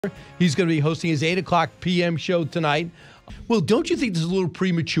He's going to be hosting his 8 o'clock p.m. show tonight. Well, don't you think this is a little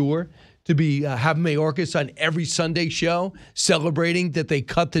premature to be having Mayorkas on every Sunday show celebrating that they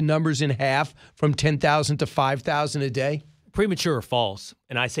cut the numbers in half from 10,000 to 5,000 a day? Premature or false,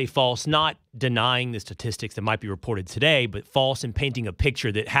 and I say false, not denying the statistics that might be reported today, but false in painting a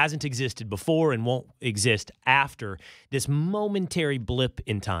picture that hasn't existed before and won't exist after this momentary blip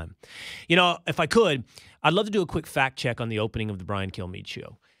in time. You know, if I could, I'd love to do a quick fact check on the opening of the Brian Kilmeade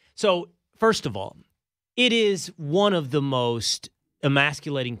Show. So, first of all, it is one of the most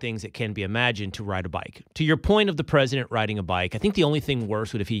emasculating things that can be imagined to ride a bike. To your point of the president riding a bike, I think the only thing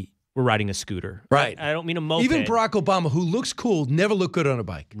worse would if he were riding a scooter. Right. I don't mean a moped. Even Barack Obama, who looks cool, never looked good on a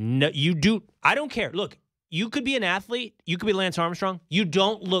bike. No, you do. I don't care. Look, you could be an athlete. You could be Lance Armstrong. You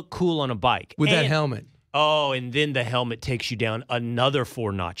don't look cool on a bike. With that helmet. Oh, and then the helmet takes you down another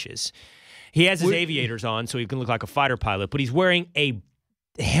 4 notches. He has his aviators on, so he can look like a fighter pilot, but he's wearing a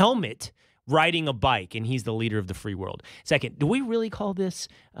helmet riding a bike, and he's the leader of the free world. Second, do we really call this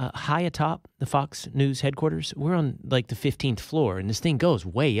high atop the Fox News headquarters? We're on, like, the 15th floor, and this thing goes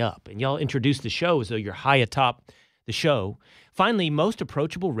way up. And y'all introduce the show as though you're high atop the show. Finally, most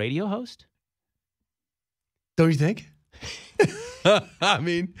approachable radio host? Don't you think? I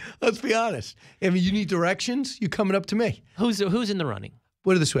mean, let's be honest. I mean, you need directions, you're coming up to me. Who's in the running?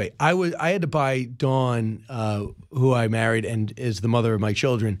 Put it this way. I had to buy Dawn, who I married and is the mother of my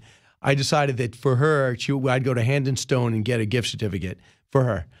children. I decided that for her, I'd go to Hand & Stone and get a gift certificate for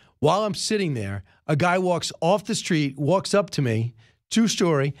her. While I'm sitting there, a guy walks off the street, walks up to me,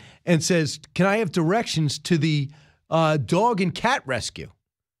 2-story, and says, "Can I have directions to the dog and cat rescue?"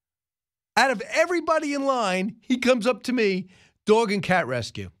 Out of everybody in line, he comes up to me, dog and cat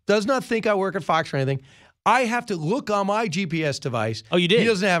rescue. Does not think I work at Fox or anything. I have to look on my GPS device. Oh, you did? He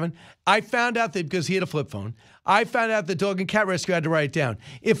doesn't have it. I found out that because he had a flip phone, I found out the dog and cat rescue had to write it down.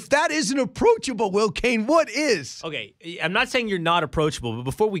 If that isn't approachable, Will Cain, what is? Okay, I'm not saying you're not approachable, but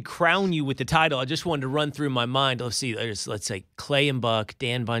before we crown you with the title, I just wanted to run through my mind. Let's see, let's say Clay and Buck,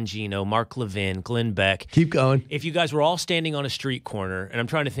 Dan Bongino, Mark Levin, Glenn Beck. Keep going. If you guys were all standing on a street corner, and I'm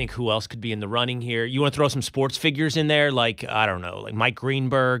trying to think who else could be in the running here. You want to throw some sports figures in there, like, I don't know, like Mike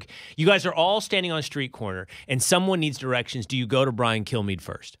Greenberg. You guys are all standing on a street corner, and someone needs directions. Do you go to Brian Kilmeade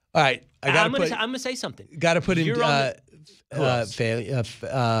first? All right. I'm going to say something. Got to put in Jimmy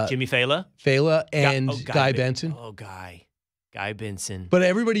Fela? Fela and Guy Benson. Oh, Guy Benson. But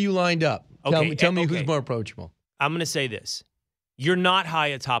everybody you lined up. Okay, tell me who's more approachable. I'm going to say this. You're not high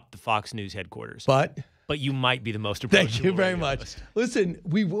atop the Fox News headquarters. But you might be the most approachable. Thank you very much. Listen,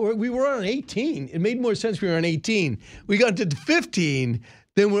 we were on 18. It made more sense we were on 18. We got to 15.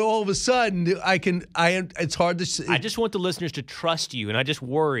 Then we're all of a sudden, it's hard to say. I just want the listeners to trust you, and I just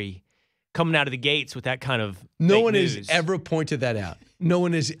worry coming out of the gates with that kind of No one has ever pointed that out. No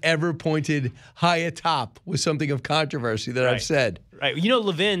one has ever pointed high atop with something of controversy that I've said. Right. You know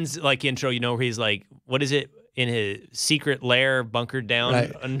Levin's like intro, you know, where he's like, what is it, in his secret lair bunkered down?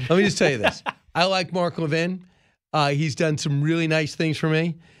 Right. Let me just tell you this. I like Mark Levin. He's done some really nice things for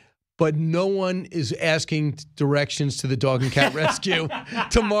me. But no one is asking directions to the dog and cat rescue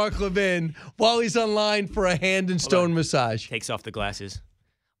to Mark Levin while he's online for a Hand & Stone massage. Takes off the glasses.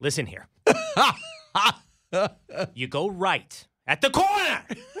 Listen here. You go right at the corner.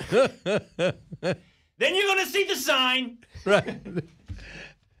 Then you're going to see the sign. Right.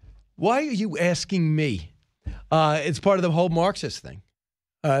 Why are you asking me? It's part of the whole Marxist thing.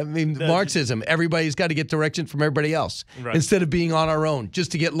 I mean, Marxism, everybody's got to get direction from everybody else instead of being on our own,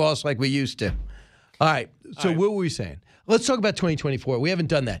 just to get lost like we used to. All right, so what were we saying? Let's talk about 2024. We haven't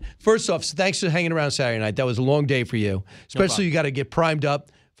done that. First off, thanks for hanging around Saturday night. That was a long day for you, especially you got to get primed up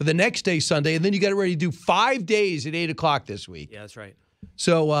for the next day, Sunday, and then you got to ready to do 5 days at 8 o'clock this week. Yeah, that's right.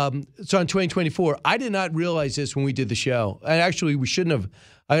 So on 2024, I did not realize this when we did the show. And actually, we shouldn't have.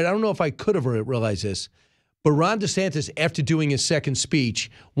 I don't know if I could have realized this. But Ron DeSantis, after doing his second speech,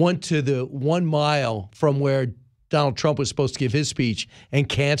 went to the 1 mile from where Donald Trump was supposed to give his speech and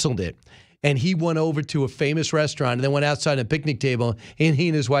canceled it. And he went over to a famous restaurant and then went outside a picnic table, and he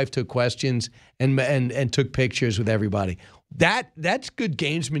and his wife took questions and took pictures with everybody. That's good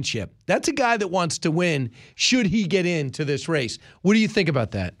gamesmanship. That's a guy that wants to win should he get into this race. What do you think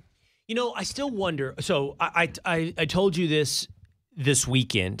about that? You know, I still wonder. So I told you this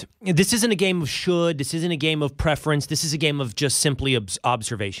weekend. This isn't a game of should. This isn't a game of preference. This is a game of just simply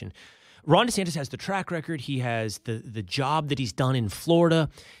observation. Ron DeSantis has the track record. He has the job that he's done in Florida.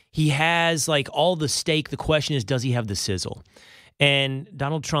 He has like all the stake. The question is, does he have the sizzle? And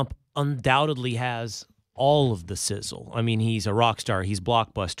Donald Trump undoubtedly has all of the sizzle. I mean, he's a rock star. He's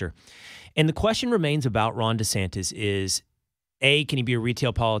blockbuster. And the question remains about Ron DeSantis is A, can he be a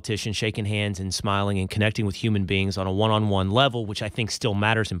retail politician, shaking hands and smiling and connecting with human beings on a one-on-one level, which I think still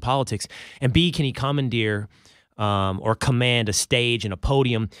matters in politics? And B, can he commandeer or command a stage and a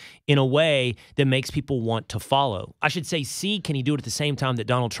podium in a way that makes people want to follow? I should say C, can he do it at the same time that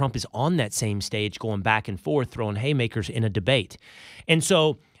Donald Trump is on that same stage going back and forth, throwing haymakers in a debate? And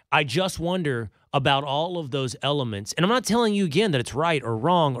so I just wonder about all of those elements. And I'm not telling you again that it's right or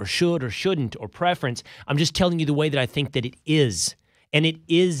wrong or should or shouldn't or preference. I'm just telling you the way that I think that it is. And it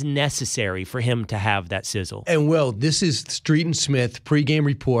is necessary for him to have that sizzle. And, Will, this is Street and Smith pregame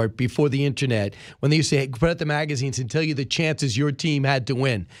report before the internet, when they used to put out the magazines and tell you the chances your team had to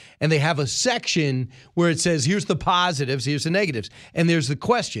win. And they have a section where it says, here's the positives, here's the negatives. And there's the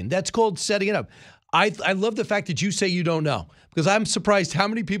question. That's called setting it up. I love the fact that you say you don't know, because I'm surprised how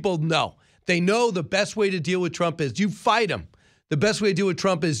many people know. They know the best way to deal with Trump is you fight him. The best way to deal with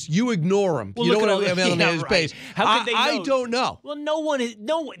Trump is you ignore him. Well, you know what I mean? On his base. How could they know? I don't know.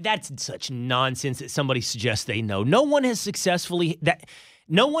 Well, that's such nonsense that somebody suggests they know. No one has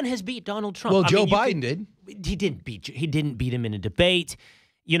no one has beat Donald Trump. Well, Joe Biden did. He didn't beat him in a debate.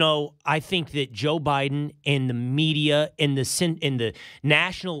 You know, I think that Joe Biden and the media and the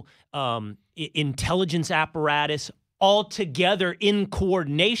national intelligence apparatus all together in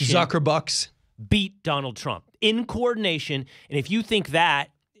coordination Zuckerbucks beat Donald Trump in coordination. And if you think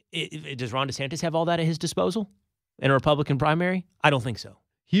that, does Ron DeSantis have all that at his disposal in a Republican primary? I don't think so.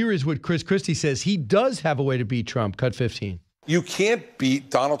 Here is what Chris Christie says. He does have a way to beat Trump. Cut 15. You can't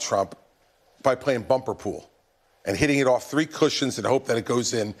beat Donald Trump by playing bumper pool and hitting it off three cushions and hope that it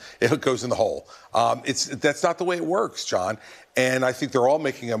goes in the hole. That's not the way it works, John. And I think they're all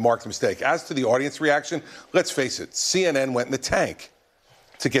making a marked mistake. As to the audience reaction, let's face it, CNN went in the tank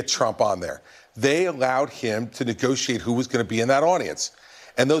to get Trump on there. They allowed him to negotiate who was going to be in that audience.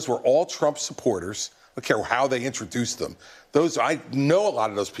 And those were all Trump supporters. I don't care how they introduced them. I know a lot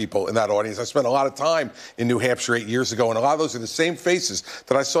of those people in that audience. I spent a lot of time in New Hampshire 8 years ago, and a lot of those are the same faces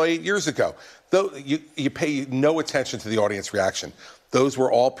that I saw 8 years ago. Though you pay no attention to the audience reaction. Those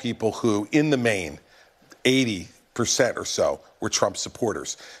were all people who, in the main, 80% or so were Trump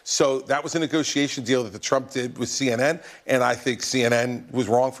supporters. So that was a negotiation deal that Trump did with CNN, and I think CNN was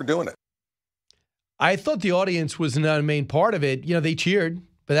wrong for doing it. I thought the audience was not a main part of it. You know, they cheered,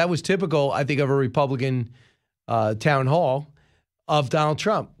 but that was typical, I think, of a Republican town hall of Donald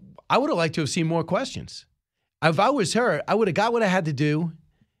Trump. I would have liked to have seen more questions. If I was her, I would have got what I had to do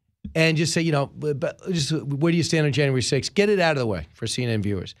and just say, just where do you stand on January 6th? Get it out of the way for CNN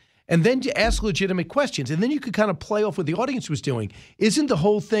viewers. And then to ask legitimate questions. And then you could kind of play off what the audience was doing. Isn't the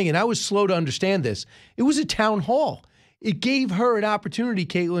whole thing, and I was slow to understand this, it was a town hall. It gave her an opportunity,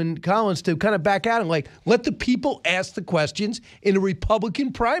 Caitlin Collins, to kind of back out and let the people ask the questions in a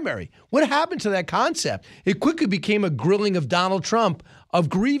Republican primary. What happened to that concept? It quickly became a grilling of Donald Trump, of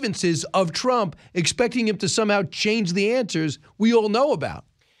grievances of Trump, expecting him to somehow change the answers we all know about.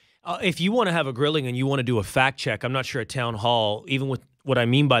 If you want to have a grilling and you want to do a fact check, I'm not sure a town hall, even with what I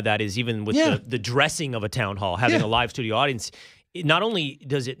mean by that is even with the dressing of a town hall, having a live studio audience, not only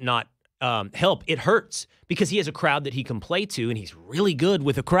does it not help, it hurts because he has a crowd that he can play to, and he's really good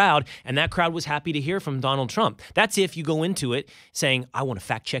with a crowd, and that crowd was happy to hear from Donald Trump. That's if you go into it saying, I want to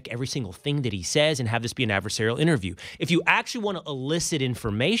fact check every single thing that he says and have this be an adversarial interview. If you actually want to elicit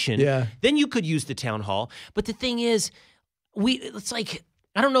information, then you could use the town hall. But the thing is, it's like,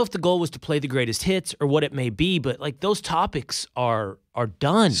 I don't know if the goal was to play the greatest hits or what it may be, but those topics are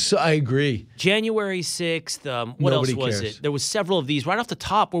done. So I agree. January 6th, what else was it? There was several of these right off the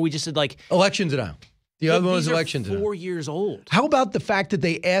top where we just said elections now. The other one was elections. 4 years old. How about the fact that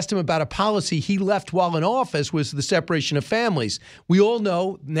they asked him about a policy he left while in office was the separation of families? We all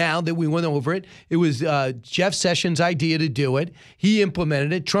know now that we went over it. It was Jeff Sessions' idea to do it. He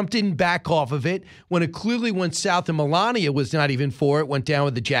implemented it. Trump didn't back off of it. When it clearly went south and Melania was not even for it, went down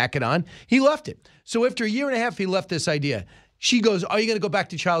with the jacket on, he left it. So after a year and a half, he left this idea. She goes, are you going to go back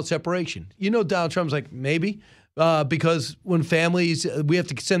to child separation? Donald Trump's like, maybe. Because when families, we have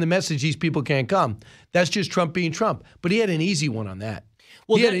to send the message these people can't come. That's just Trump being Trump. But he had an easy one on that.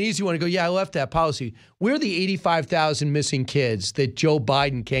 Well, he had an easy one to go, I left that policy. Where are the 85,000 missing kids that Joe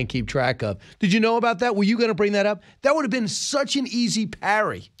Biden can't keep track of? Did you know about that? Were you going to bring that up? That would have been such an easy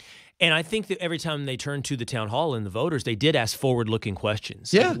parry. And I think that every time they turned to the town hall and the voters, they did ask forward-looking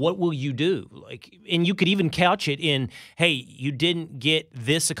questions. Yeah. What will you do? And you could even couch it in, hey, you didn't get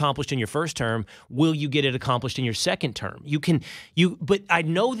this accomplished in your first term. Will you get it accomplished in your second term? But I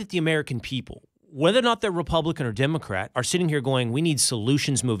know that the American people, whether or not they're Republican or Democrat, are sitting here going, we need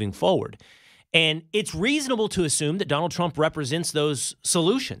solutions moving forward. And it's reasonable to assume that Donald Trump represents those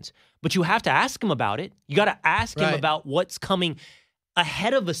solutions. but you have to ask him about it. You got to ask him Right. about what's coming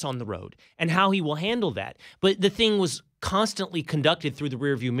ahead of us on the road and how he will handle that. But the thing was constantly conducted through the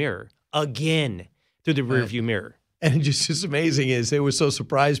rearview mirror, again through the rearview mirror. And just amazing is they were so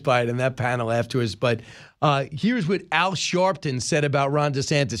surprised by it in that panel afterwards. But here's what Al Sharpton said about Ron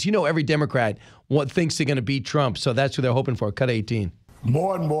DeSantis. You know, every Democrat thinks they're going to beat Trump, so that's what they're hoping for. Cut 18.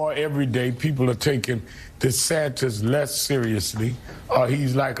 More and more every day, people are taking DeSantis less seriously.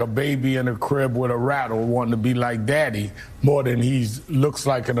 He's like a baby in a crib with a rattle wanting to be like daddy more than he looks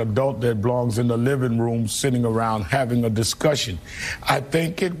like an adult that belongs in the living room sitting around having a discussion. I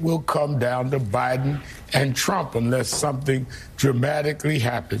think it will come down to Biden and Trump unless something dramatically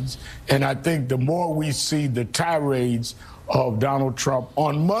happens. And I think the more we see the tirades of Donald Trump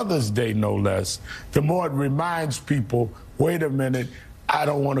on Mother's Day, no less, the more it reminds people, wait a minute, I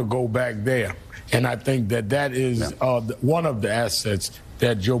don't want to go back there. And I think that is one of the assets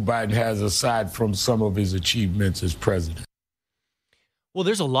that Joe Biden has aside from some of his achievements as president. Well,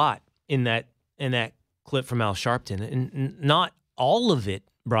 there's a lot in that clip from Al Sharpton, and not all of it,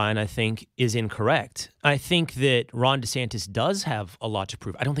 Brian, I think, is incorrect. I think that Ron DeSantis does have a lot to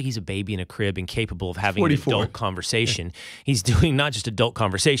prove. I don't think he's a baby in a crib and capable of having 44. an adult conversation. He's doing not just adult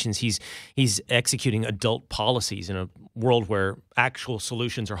conversations, he's executing adult policies in a world where actual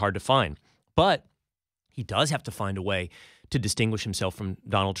solutions are hard to find. But he does have to find a way to distinguish himself from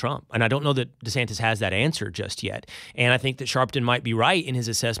Donald Trump. And I don't know that DeSantis has that answer just yet. And I think that Sharpton might be right in his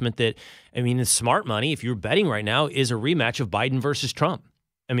assessment that, I mean, the smart money, if you're betting right now, is a rematch of Biden versus Trump.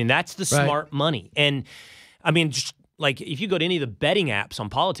 I mean, that's the smart money. And, I mean, just like if you go to any of the betting apps on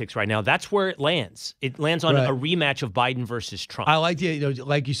politics right now, that's where it lands. It lands on a rematch of Biden versus Trump. I like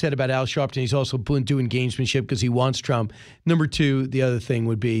like you said about Al Sharpton, he's also doing gamesmanship because he wants Trump. Number two, the other thing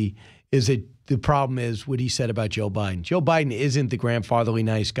would be is that the problem is what he said about Joe Biden. Joe Biden isn't the grandfatherly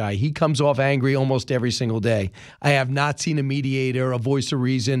nice guy. He comes off angry almost every single day. I have not seen a mediator, a voice of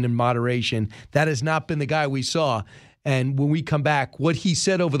reason and moderation. That has not been the guy we saw. And when we come back, what he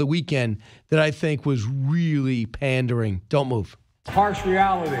said over the weekend that I think was really pandering. Don't move. Harsh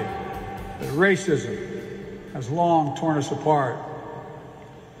reality that racism has long torn us apart.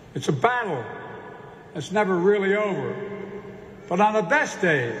 It's a battle that's never really over. But on the best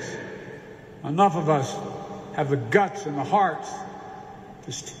days, enough of us have the guts and the hearts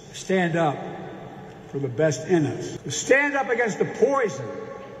to stand up for the best in us. To stand up against the poison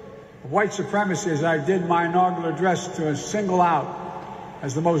of white supremacy, as I did my inaugural address, to single out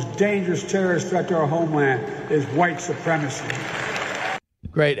as the most dangerous terrorist threat to our homeland is white supremacy.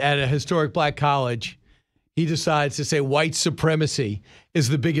 Great. At a historic black college, he decides to say white supremacy is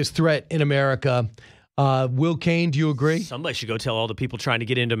the biggest threat in America. Will Cain, do you agree? Somebody should go tell all the people trying to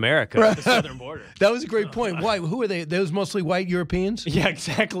get into America at the southern border. That was a great point. Why? Who are they? Those mostly white Europeans? Yeah,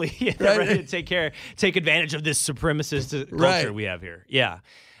 exactly. Yeah, they're ready to take advantage of this supremacist culture we have here. Yeah.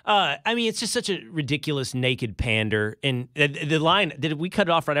 I mean, it's just such a ridiculous naked pander. And the line, did we cut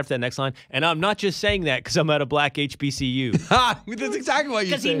it off right after that next line? And I'm not just saying that because I'm at a black HBCU. That's exactly what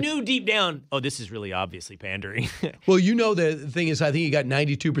you said. Because he knew deep down, oh, this is really obviously pandering. Well, you know, the thing is, I think he got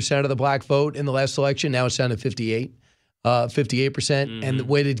 92% of the black vote in the last election. Now it's down to 58%. And the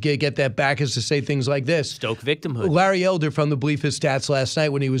way to get that back is to say things like this. Stoke victimhood. Larry Elder from the Believe His Stats last night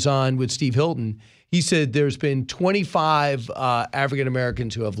when he was on with Steve Hilton, he said there's been 25 African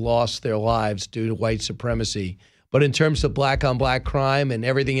Americans who have lost their lives due to white supremacy. But in terms of black-on-black crime and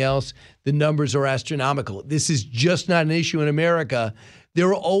everything else, the numbers are astronomical. This is just not an issue in America. There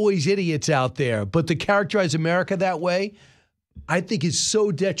are always idiots out there. But to characterize America that way, I think is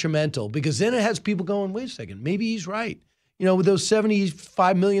so detrimental because then it has people going, wait a second, maybe he's right. You know, with those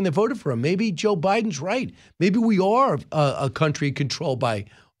 75 million that voted for him, maybe Joe Biden's right. Maybe we are a country controlled by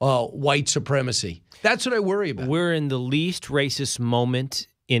white supremacy. That's what I worry about. We're in the least racist moment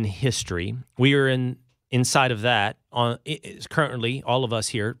in history. We are inside of that, currently, all of us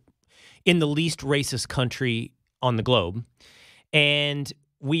here, in the least racist country on the globe. And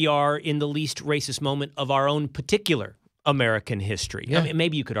we are in the least racist moment of our own particular American history. Yeah. I mean,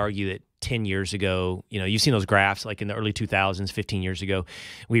 maybe you could argue that 10 years ago, you know, you've seen those graphs like in the early 2000s, 15 years ago,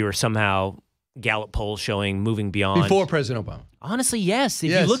 we were somehow Gallup polls showing moving beyond. Before President Obama. Honestly, yes.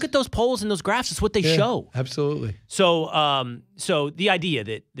 If you look at those polls and those graphs, it's what they show. Absolutely. So so the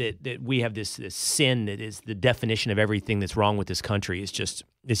idea that we have this sin that is the definition of everything that's wrong with this country is just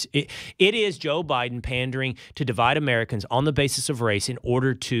it is Joe Biden pandering to divide Americans on the basis of race in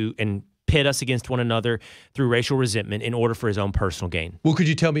order to pit us against one another through racial resentment in order for his own personal gain. Well, could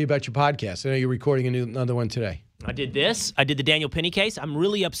you tell me about your podcast? I know you're recording another one today. I did this. I did the Daniel Penny case. I'm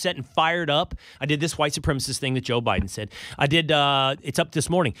really upset and fired up. I did this white supremacist thing that Joe Biden said. I did, it's up this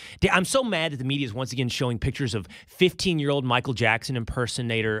morning. I'm so mad that the media is once again showing pictures of 15-year-old Michael Jackson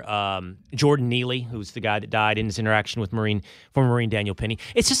impersonator Jordan Neely, who's the guy that died in his interaction with former Marine Daniel Penny.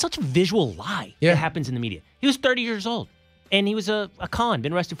 It's just such a visual lie that happens in the media. He was 30 years old, and he was a con,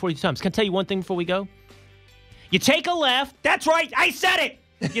 been arrested 42 times. Can I tell you one thing before we go? You take a left. That's right. I said it.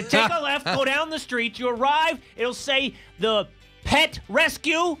 You take a left, go down the street, you arrive, it'll say the pet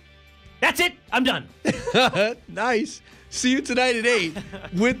rescue. That's it. I'm done. Nice. See you tonight at 8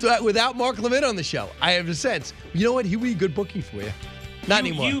 without Mark Levin on the show. I have a sense. You know what? He would be a good booking for you. Not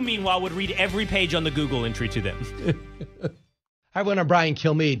anymore. You, meanwhile, would read every page on the Google entry to them. Hi, everyone. I'm Brian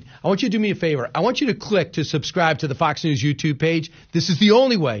Kilmeade. I want you to do me a favor. I want you to click to subscribe to the Fox News YouTube page. This is the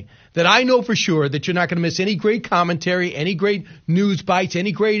only way that I know for sure that you're not going to miss any great commentary, any great news bites,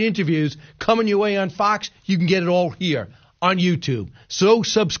 any great interviews coming your way on Fox. You can get it all here on YouTube. So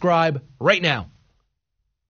subscribe right now.